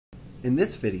In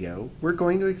this video, we're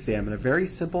going to examine a very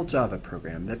simple Java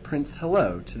program that prints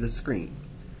hello to the screen.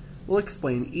 We'll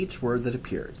explain each word that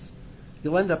appears.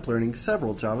 You'll end up learning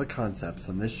several Java concepts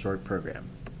on this short program.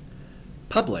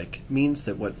 Public means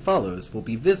that what follows will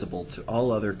be visible to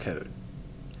all other code.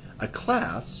 A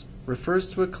class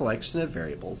refers to a collection of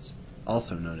variables,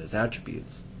 also known as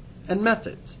attributes, and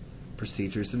methods,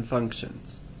 procedures and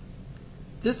functions.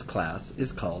 This class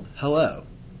is called hello.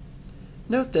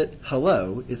 Note that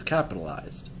hello is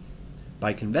capitalized.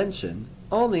 By convention,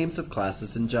 all names of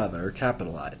classes in Java are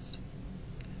capitalized.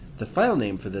 The file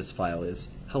name for this file is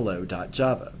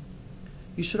hello.java.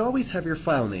 You should always have your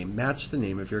file name match the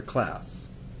name of your class.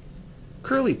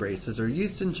 Curly braces are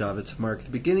used in Java to mark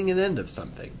the beginning and end of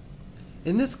something.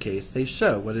 In this case, they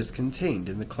show what is contained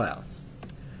in the class.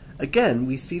 Again,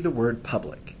 we see the word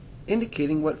public,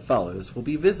 indicating what follows will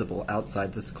be visible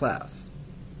outside this class.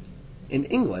 In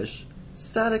English,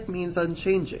 static means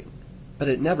unchanging, but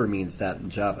it never means that in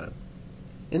Java.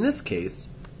 In this case,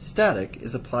 static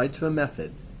is applied to a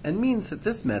method and means that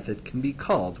this method can be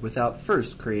called without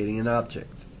first creating an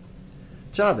object.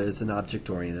 Java is an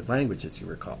object-oriented language, as you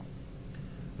recall.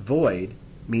 Void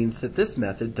means that this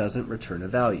method doesn't return a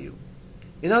value.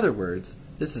 In other words,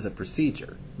 this is a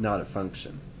procedure, not a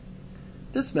function.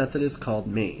 This method is called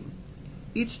main.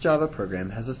 Each Java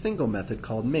program has a single method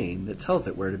called main that tells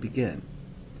it where to begin.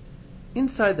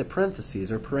 Inside the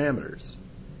parentheses are parameters.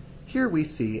 Here we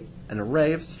see an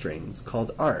array of strings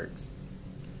called args.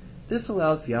 This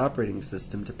allows the operating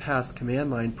system to pass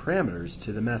command line parameters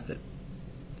to the method.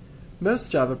 Most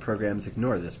Java programs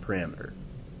ignore this parameter.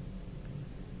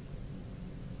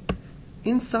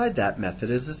 Inside that method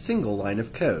is a single line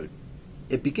of code.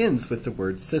 It begins with the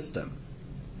word system.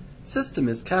 System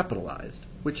is capitalized,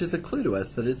 which is a clue to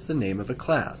us that it's the name of a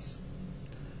class.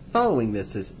 Following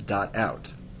this is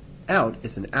 .out. Out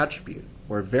is an attribute,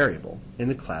 or variable, in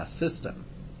the class system.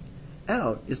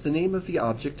 Out is the name of the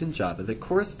object in Java that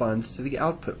corresponds to the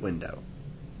output window.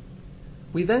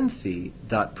 We then see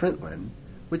 .println,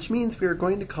 which means we are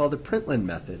going to call the println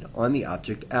method on the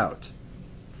object out.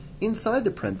 Inside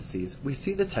the parentheses, we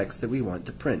see the text that we want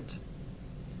to print.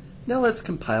 Now let's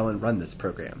compile and run this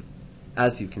program.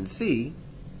 As you can see,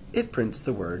 it prints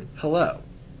the word hello.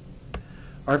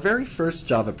 Our very first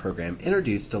Java program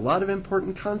introduced a lot of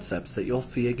important concepts that you'll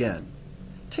see again.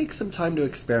 Take some time to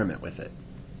experiment with it.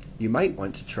 You might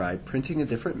want to try printing a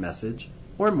different message,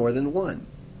 or more than one.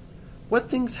 What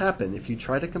things happen if you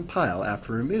try to compile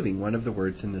after removing one of the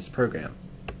words in this program?